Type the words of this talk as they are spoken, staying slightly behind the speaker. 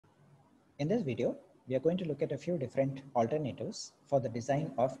In this video, we are going to look at a few different alternatives for the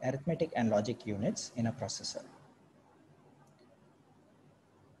design of arithmetic and logic units in a processor.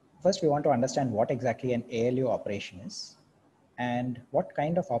 First, we want to understand what exactly an ALU operation is and what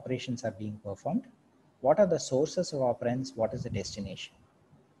kind of operations are being performed. What are the sources of operands? What is the destination?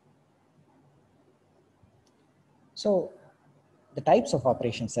 So, the types of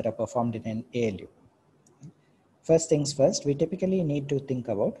operations that are performed in an ALU. First things first, we typically need to think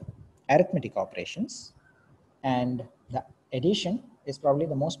about arithmetic operations, and the addition is probably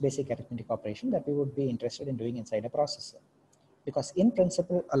the most basic arithmetic operation that we would be interested in doing inside a processor. Because in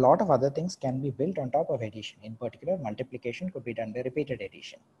principle, a lot of other things can be built on top of addition. In particular, multiplication could be done by repeated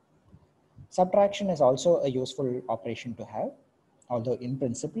addition. Subtraction is also a useful operation to have, although in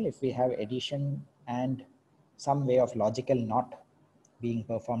principle, if we have addition and some way of logical not being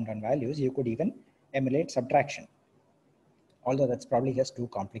performed on values, you could even emulate subtraction. Although that's probably just too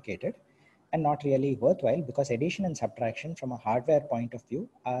complicated and not really worthwhile, because addition and subtraction from a hardware point of view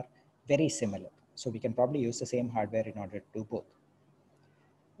are very similar. So we can probably use the same hardware in order to do both.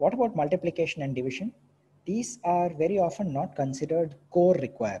 What about multiplication and division? These are very often not considered core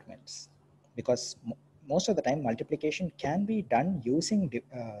requirements, because most of the time multiplication can be done using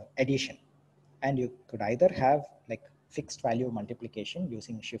addition, and you could either have like fixed value multiplication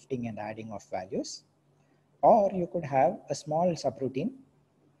using shifting and adding of values, or you could have a small subroutine,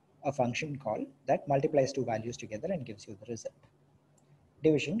 a function call that multiplies two values together and gives you the result.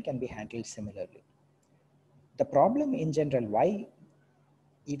 Division can be handled similarly. The problem in general why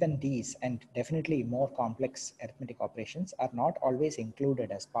even these and definitely more complex arithmetic operations are not always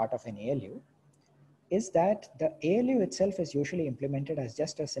included as part of an ALU is that the ALU itself is usually implemented as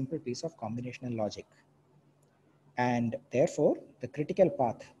just a simple piece of combinational logic. And therefore, the critical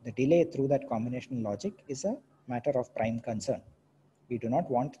path, the delay through that combinational logic is a matter of prime concern. We do not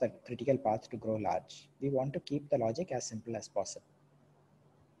want the critical path to grow large. We want to keep the logic as simple as possible.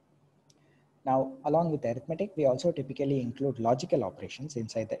 Now, along with arithmetic, we also typically include logical operations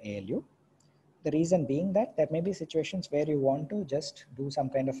inside the ALU. The reason being that there may be situations where you want to just do some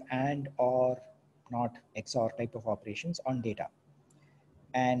kind of AND or NOT XOR type of operations on data.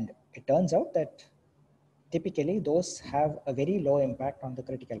 And it turns out that typically those have a very low impact on the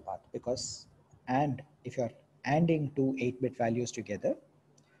critical path, because and if you're ANDing two 8-bit values together,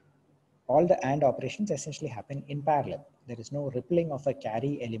 all the AND operations essentially happen in parallel. There is no rippling of a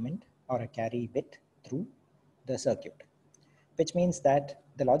carry element or a carry bit through the circuit, which means that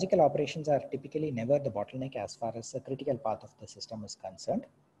the logical operations are typically never the bottleneck as far as the critical path of the system is concerned.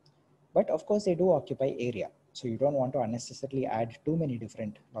 But of course, they do occupy area. So you don't want to unnecessarily add too many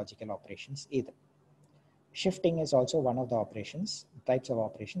different logical operations either. Shifting is also one of the operations, types of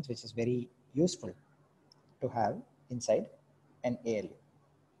operations, which is very useful to have inside an ALU.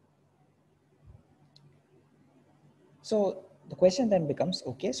 So the question then becomes,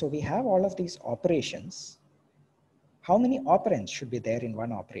 okay, so we have all of these operations. How many operands should be there in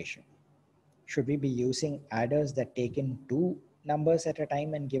one operation? Should we be using adders that take in two numbers at a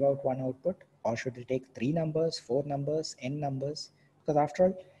time and give out one output? Or should we take 3 numbers, 4 numbers, n numbers? Because after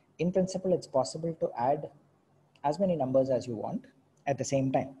all, in principle, it's possible to add as many numbers as you want at the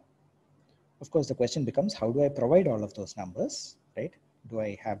same time. Of course, the question becomes, how do I provide all of those numbers, right? Do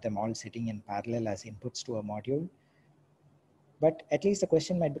I have them all sitting in parallel as inputs to a module? But at least the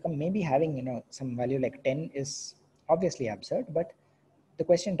question might become, maybe having some value like 10 is obviously absurd, but the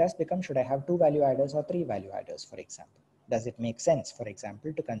question does become, should I have 2 value adders or 3 value adders, for example? Does it make sense, for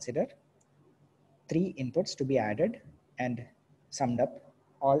example, to consider 3 inputs to be added and summed up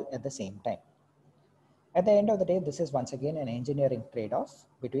all at the same time? At the end of the day, this is once again an engineering trade-off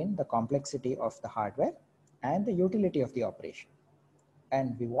between the complexity of the hardware and the utility of the operation.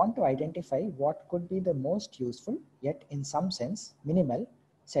 And we want to identify what could be the most useful, yet in some sense, minimal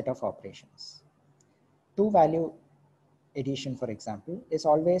set of operations. 2 value addition, for example, is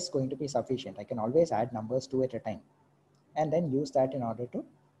always going to be sufficient. I can always add numbers 2 at a time and then use that in order to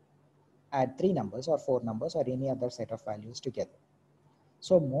add 3 numbers or 4 numbers or any other set of values together.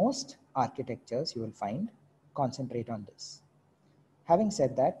 So most architectures you will find concentrate on this. Having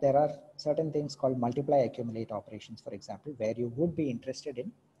said that, there are certain things called multiply accumulate operations, for example, where you would be interested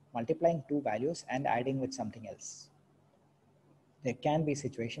in multiplying 2 values and adding with something else. There can be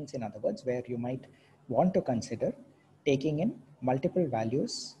situations, in other words, where you might want to consider taking in multiple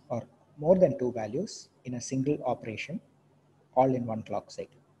values or more than 2 values in a single operation, all in one clock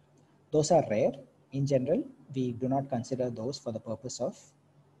cycle. Those are rare. In general, we do not consider those for the purpose of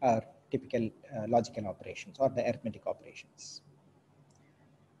our typical logical operations or the arithmetic operations.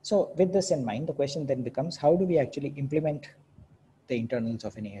 So with this in mind, the question then becomes, how do we actually implement the internals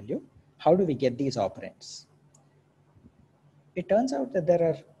of an ALU? how do we get these operands? It turns out that there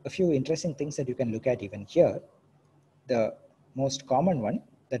are a few interesting things that you can look at even here. The most common one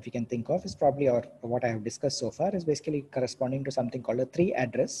that we can think of is probably, or what I have discussed so far, is basically corresponding to something called a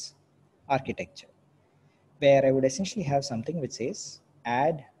 3-address architecture, where I would essentially have something which says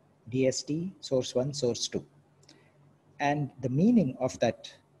add DST source 1, source 2. And the meaning of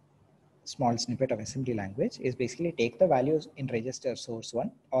that small snippet of assembly language is basically take the values in register source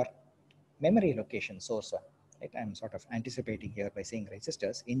 1 or memory location source 1. Right? I'm sort of anticipating here by saying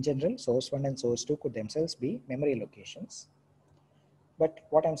registers. In general, source 1 and source 2 could themselves be memory locations. But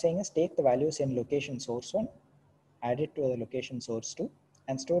what I'm saying is take the values in location source 1, add it to the location source 2,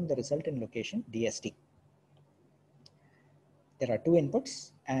 and store the result in location DST. There are 2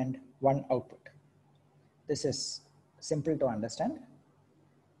 inputs and 1 output. This is simple to understand.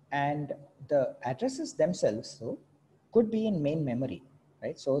 And the addresses themselves, though, could be in main memory,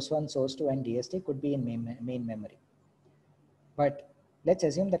 right? Source 1, source 2, and DST could be in main memory. But let's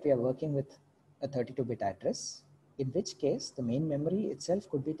assume that we are working with a 32-bit address, in which case the main memory itself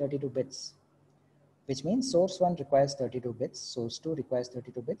could be 32 bits, which means source 1 requires 32 bits, source 2 requires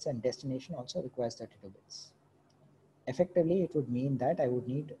 32 bits, and destination also requires 32 bits. Effectively, it would mean that I would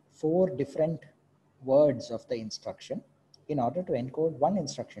need 4 different words of the instruction in order to encode one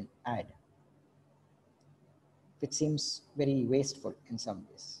instruction, add, which seems very wasteful in some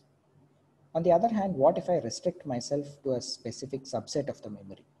ways. On the other hand, what if I restrict myself to a specific subset of the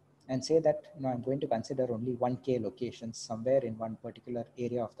memory and say that I'm going to consider only 1K locations somewhere in one particular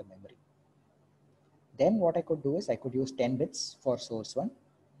area of the memory? Then what I could do is I could use 10 bits for source 1,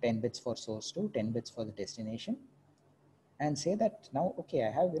 10 bits for source 2, 10 bits for the destination, and say that now, okay,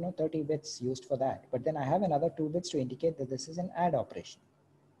 I have 30 bits used for that, but then I have another 2 bits to indicate that this is an add operation.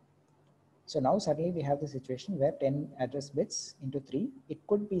 So now suddenly we have the situation where 10 address bits into 3, it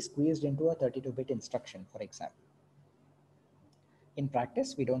could be squeezed into a 32-bit instruction, for example. In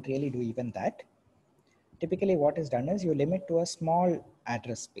practice, we don't really do even that. Typically what is done is you limit to a small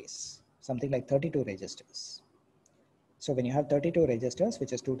address space, something like 32 registers. So when you have 32 registers,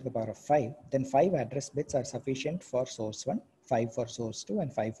 which is 2 to the power of 5, then 5 address bits are sufficient for source 1, 5 for source 2,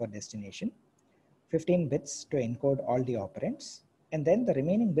 and 5 for destination, 15 bits to encode all the operands, and then the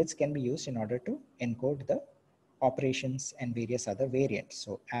remaining bits can be used in order to encode the operations and various other variants.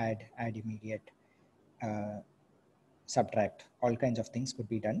 So add immediate, subtract, all kinds of things could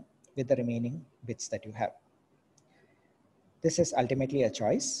be done with the remaining bits that you have. This is ultimately a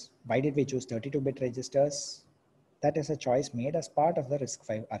choice. Why did we choose 32-bit registers? That is a choice made as part of the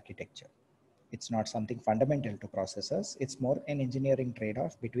RISC-V architecture. It's not something fundamental to processors. It's more an engineering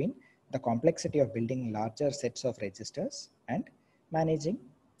trade-off between the complexity of building larger sets of registers and managing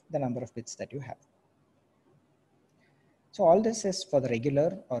the number of bits that you have. So all this is for the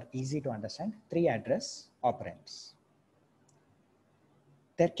regular or easy to understand 3-address operands.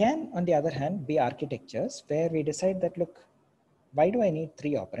 There can, on the other hand, be architectures where we decide that, look, why do I need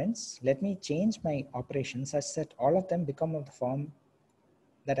 3 operands? Let me change my operations such that all of them become of the form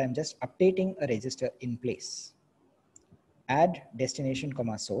that I'm just updating a register in place. Add destination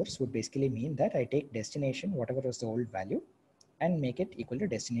comma source would basically mean that I take destination, whatever was the old value, and make it equal to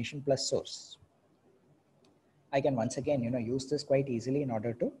destination plus source. I can once again, use this quite easily in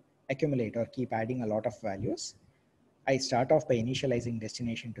order to accumulate or keep adding a lot of values. I start off by initializing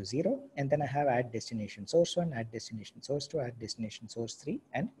destination to 0, and then I have add destination source 1, add destination source 2, add destination source 3,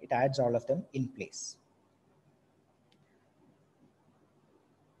 and it adds all of them in place.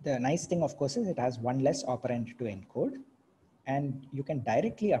 The nice thing, of course, is it has one less operand to encode, and you can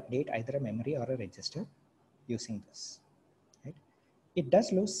directly update either a memory or a register using this. Right? It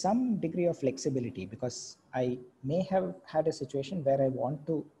does lose some degree of flexibility because I may have had a situation where I want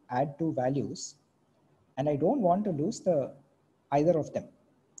to add 2 values and I don't want to lose either of them.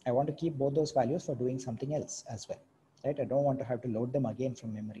 I want to keep both those values for doing something else as well. Right? I don't want to have to load them again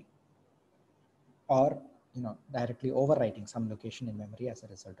from memory, or directly overwriting some location in memory as a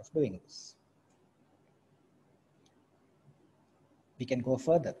result of doing this. We can go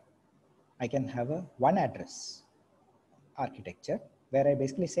further. I can have a 1-address architecture where I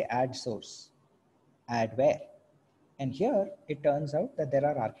basically say add source, add where. And here it turns out that there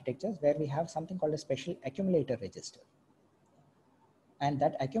are architectures where we have something called a special accumulator register. And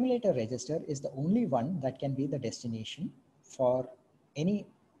that accumulator register is the only one that can be the destination for any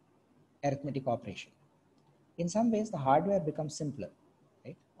arithmetic operation. In some ways, the hardware becomes simpler.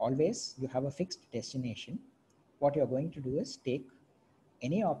 Right? Always you have a fixed destination. What you're going to do is take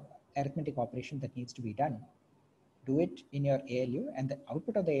any arithmetic operation that needs to be done, do it in your ALU, and the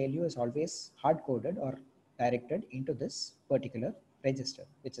output of the ALU is always hard-coded or directed into this particular register,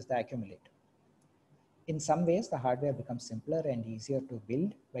 which is the accumulator. In some ways, the hardware becomes simpler and easier to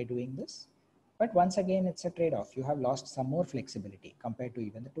build by doing this. But once again, it's a trade-off. You have lost some more flexibility compared to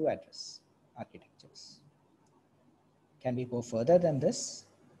even the 2-address architectures. Can we go further than this?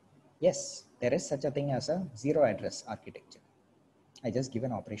 Yes, there is such a thing as a 0-address architecture. I just give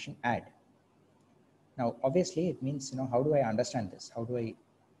an operation add. Now, obviously, it means, how do I understand this? How do I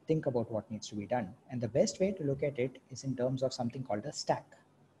think about what needs to be done? And the best way to look at it is in terms of something called a stack,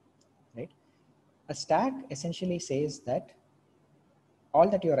 right? A stack essentially says that all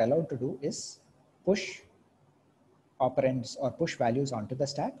that you're allowed to do is push operands or push values onto the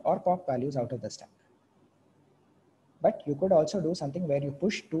stack or pop values out of the stack. But you could also do something where you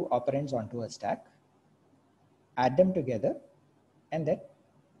push 2 operands onto a stack, add them together, and then,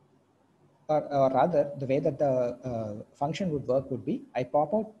 or rather, the way that the function would work would be, I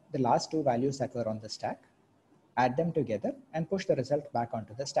pop out the last 2 values that were on the stack, add them together, and push the result back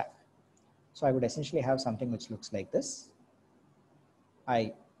onto the stack. So I would essentially have something which looks like this.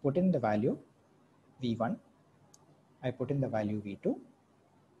 I put in the value v1, I put in the value v2,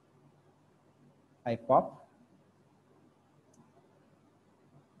 I pop,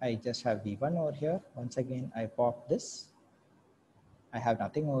 I just have v1 over here. Once again, I pop this. I have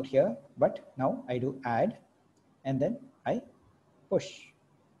nothing over here, but now I do add, and then I push,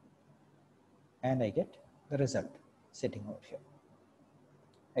 and I get the result sitting over here,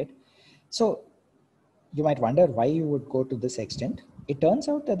 right? So you might wonder why you would go to this extent. It turns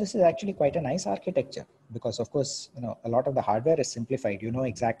out that this is actually quite a nice architecture because, of course, a lot of the hardware is simplified. You know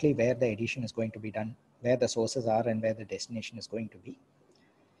exactly where the addition is going to be done, where the sources are, and where the destination is going to be.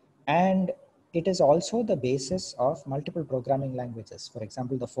 And it is also the basis of multiple programming languages. For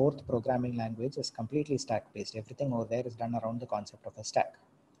example, the 4th programming language is completely stack-based. Everything over there is done around the concept of a stack.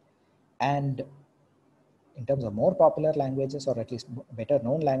 And in terms of more popular languages, or at least better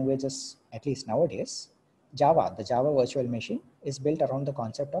known languages, at least nowadays, Java, the Java virtual machine, is built around the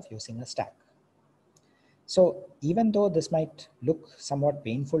concept of using a stack. So even though this might look somewhat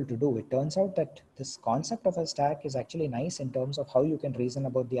painful to do, it turns out that this concept of a stack is actually nice in terms of how you can reason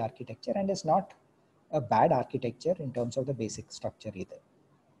about the architecture, and is not a bad architecture in terms of the basic structure either.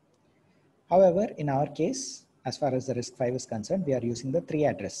 However, in our case, as far as the RISC-V is concerned, we are using the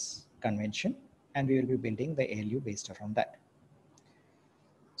 3-address convention, and we will be building the ALU based around that.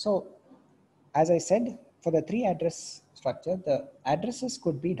 So as I said, for the 3-address structure, the addresses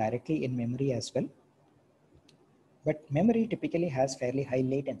could be directly in memory as well. But memory typically has fairly high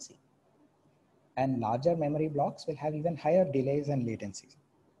latency, and larger memory blocks will have even higher delays and latencies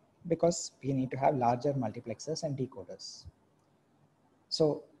because we need to have larger multiplexers and decoders.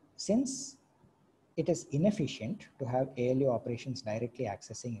 So since it is inefficient to have ALU operations directly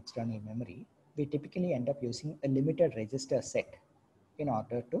accessing external memory, we typically end up using a limited register set in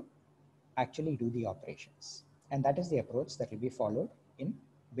order to actually do the operations. And that is the approach that will be followed in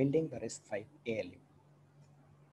building the RISC-V ALU.